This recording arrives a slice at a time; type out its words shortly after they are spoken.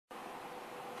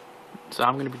So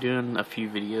I'm going to be doing a few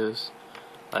videos,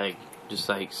 just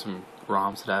some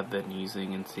ROMs that I've been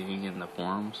using and seeing in the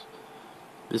forums.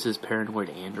 This is Paranoid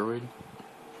Android.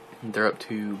 They're up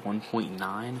to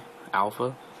 1.9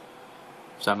 alpha.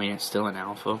 So I mean it's still an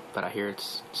alpha, but I hear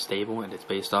it's stable and it's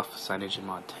based off of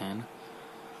CyanogenMod 10.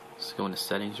 Let's go into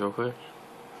settings real quick.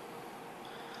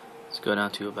 Let's go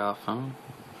down to About Phone.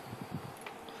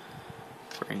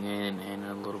 Bring in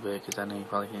a little bit because I know you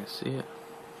probably can't see it.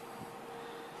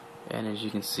 And as you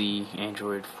can see,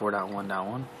 Android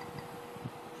 4.1.1.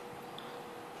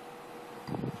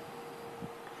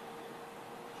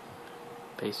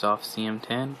 Based off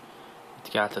CM10. It's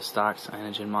got the stock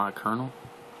CyanogenMod kernel.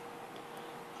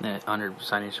 Then under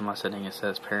CyanogenMod setting it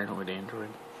says Paranoid Android.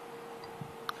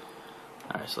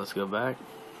 Alright, so let's go back.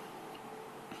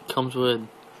 It comes with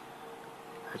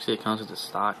the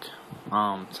stock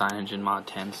CyanogenMod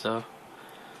 10 stuff.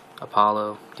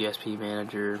 Apollo, DSP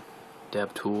Manager,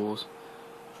 Dev Tools.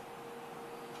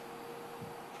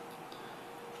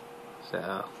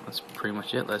 So that's pretty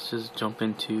much it. Let's just jump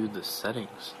into the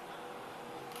settings.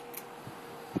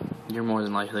 You're more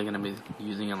than likely going to be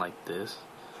using it like this.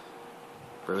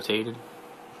 Rotated.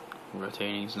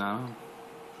 Rotating is not on.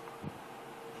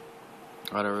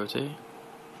 Auto rotate.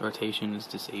 Rotation is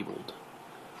disabled.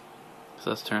 So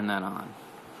let's turn that on.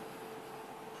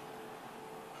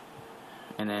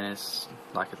 And then it's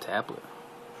like a tablet.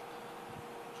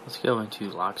 Let's go into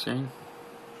lock screen.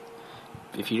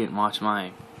 If you didn't watch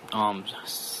my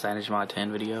CyanogenMod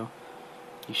 10 video,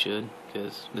 you should,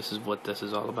 because this is what this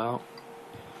is all about.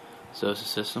 So it's a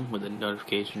system with a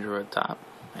notification drawer at the top,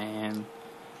 and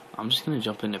I'm just gonna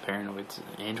jump into Paranoid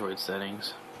Android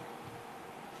settings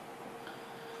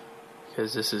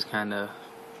because this is kind of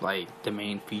like the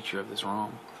main feature of this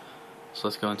ROM. So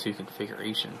let's go into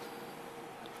configuration.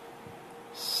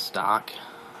 Stock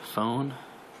phone.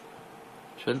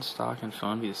 Shouldn't stock and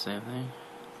phone be the same thing?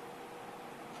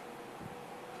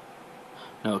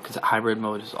 No, because hybrid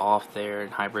mode is off there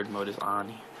and hybrid mode is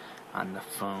on the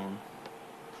phone.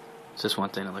 It's just one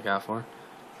thing to look out for.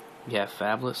 You have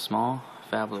phablet small,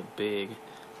 phablet big,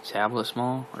 tablet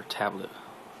small, or tablet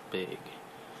big.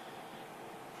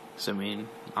 So I mean,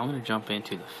 I'm going to jump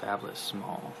into the phablet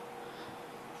small.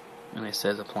 And it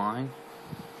says applying.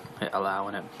 Hit allow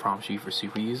and it prompts you for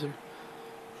super user.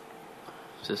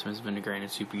 System has been granted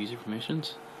super user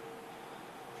permissions.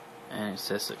 And it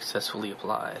says successfully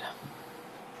applied.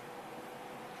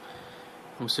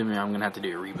 I'm assuming I'm going to have to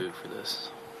do a reboot for this.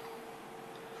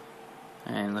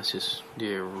 And let's just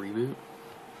do a reboot.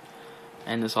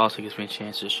 And this also gives me a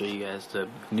chance to show you guys the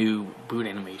new boot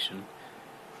animation,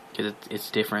 because it's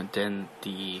different than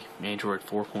the Android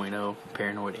 4.0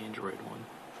 Paranoid Android one.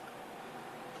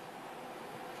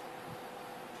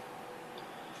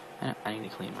 I need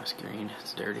to clean my screen,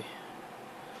 it's dirty.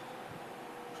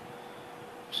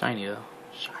 Shiny though,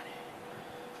 shiny.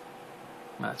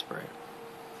 That's bright.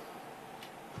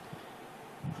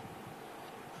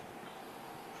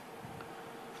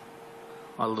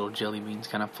 All the little jelly beans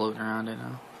kind of floating around it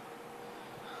now.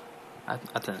 I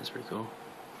think that's pretty cool.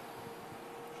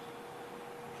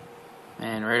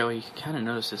 And right away you can kind of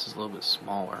notice this is a little bit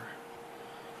smaller.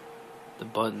 The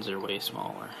buttons are way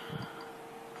smaller.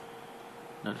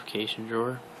 Notification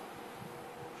drawer.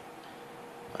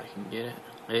 If I can get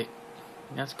it.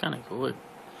 That's kind of cool.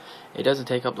 It doesn't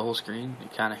take up the whole screen.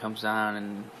 It kind of comes down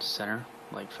in center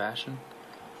like fashion.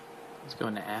 Let's go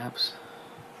into apps.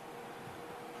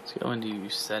 Let's go into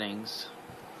settings.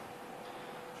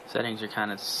 Settings are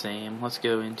kind of the same. Let's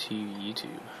go into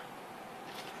YouTube.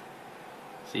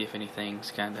 See if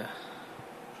anything's kind of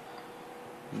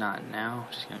not now.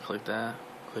 Just gonna click that.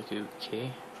 Click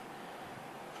OK.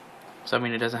 So I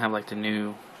mean, it doesn't have like the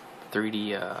new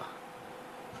 3D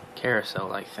carousel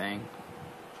like thing.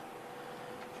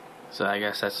 So I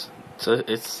guess it's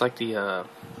like the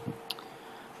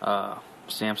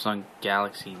Samsung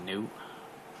Galaxy Note.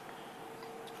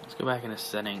 Let's go back into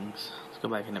settings. Let's go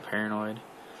back into Paranoid.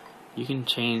 You can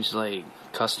change like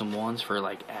custom ones for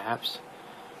like apps.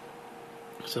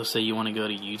 So say you want to go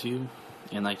to YouTube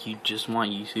and like you just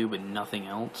want YouTube and nothing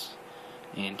else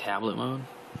in tablet mode.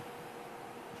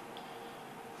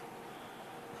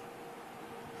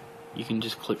 You can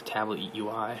just click tablet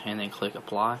UI and then click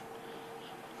apply.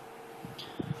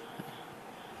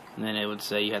 And then it would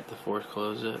say you have to force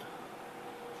close it.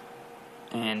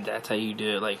 And that's how you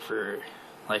do it like for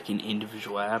like an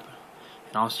individual app.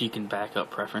 And also you can back up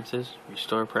preferences,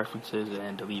 restore preferences,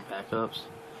 and delete backups.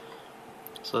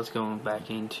 So let's go back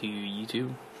into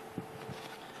YouTube.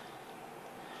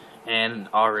 And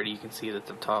already you can see that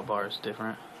the top bar is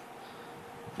different.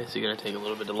 It's gonna take a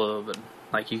little bit to load, but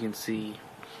like you can see,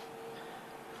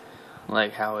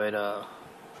 like how it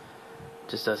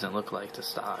just doesn't look like the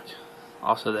stock.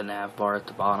 Also, the nav bar at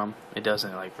the bottom, it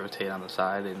doesn't like rotate on the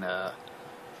side in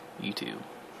YouTube.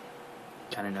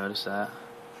 Kind of notice that.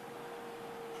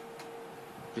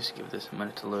 Just give this a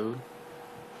minute to load.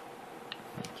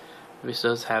 This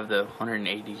does have the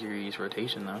 180 degrees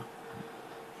rotation though.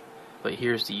 But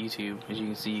here's the YouTube. As you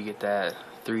can see, you get that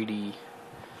 3D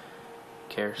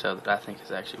carousel that I think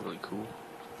is actually really cool.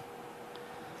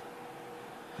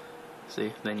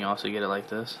 See, then you also get it like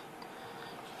this.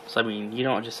 So I mean, you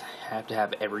don't just have to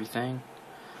have everything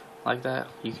like that.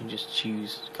 You can just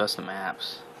choose custom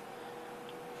apps.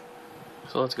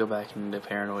 So let's go back into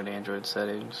Paranoid Android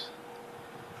settings.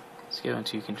 Let's go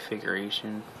into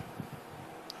configuration.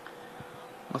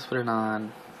 Let's put it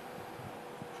on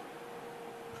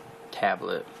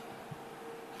tablet.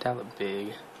 Tablet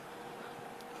big.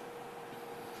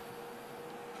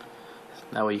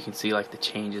 That way you can see like the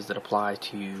changes that apply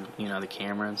to, you know, the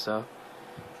camera and stuff.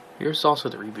 Here's also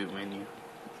the reboot menu.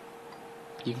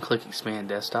 You can click expand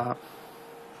desktop.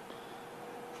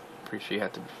 Pretty sure you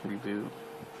have to reboot,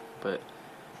 but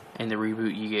in the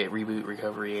reboot you get reboot,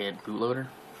 recovery, and bootloader.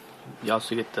 You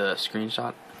also get the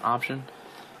screenshot option.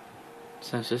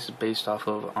 Since this is based off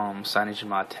of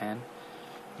CyanogenMod 10,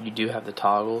 you do have the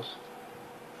toggles,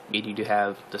 and you do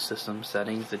have the system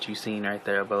settings that you've seen right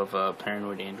there above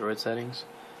Paranoid Android settings.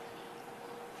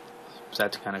 So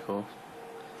that's kind of cool.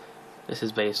 This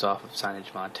is based off of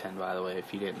CyanogenMod 10, by the way,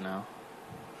 if you didn't know.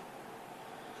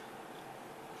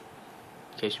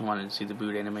 In case you wanted to see the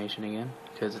boot animation again,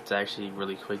 because it's actually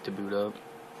really quick to boot up.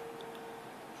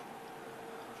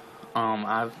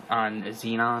 I've on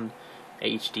Xenon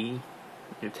HD,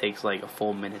 it takes like a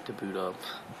full minute to boot up.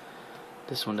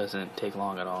 This one doesn't take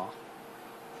long at all,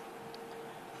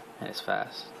 and it's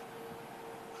fast.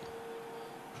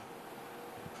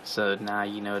 So now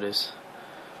you notice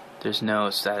there's no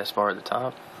status bar at the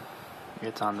top,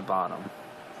 it's on the bottom.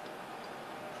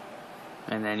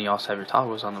 And then you also have your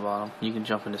toggles on the bottom. You can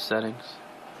jump into settings.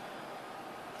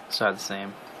 So I have the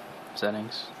same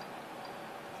settings.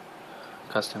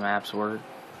 Custom apps work.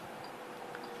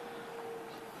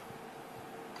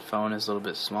 Phone is a little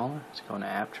bit smaller. Let's go into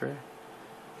app tray.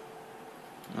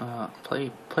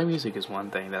 Play music is one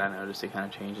thing that I noticed it kind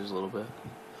of changes a little bit.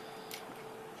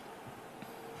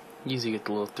 You usually get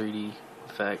the little 3D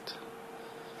effect.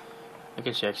 I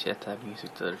guess you actually have to have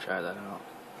music to try that out.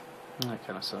 That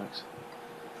kind of sucks.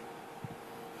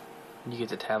 You get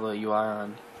the tablet UI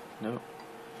on. Nope.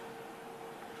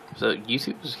 So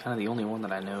YouTube is kind of the only one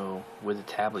that I know with the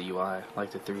tablet UI,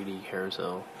 like the 3D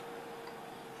carousel.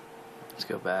 Let's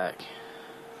go back.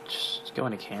 Just go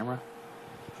into camera.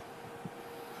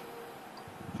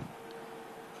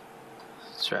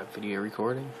 Let's try video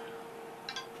recording.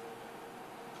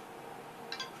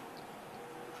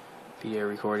 Video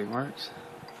recording works.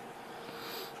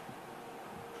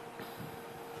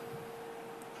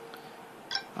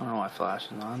 I don't know why flash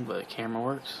is on, but camera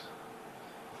works.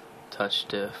 Touch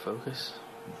to focus.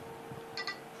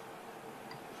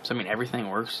 So I mean everything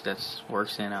works.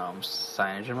 Works in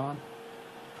CyanogenMod.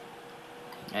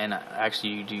 And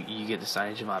actually you get the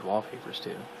CyanogenMod wallpapers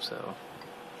too. So,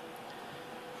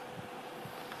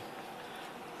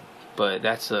 but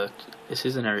this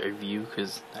isn't a review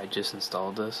because I just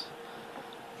installed this.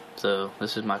 So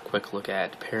this is my quick look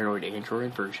at Paranoid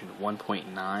Android version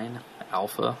 1.9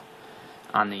 alpha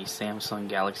on the Samsung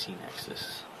Galaxy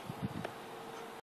Nexus.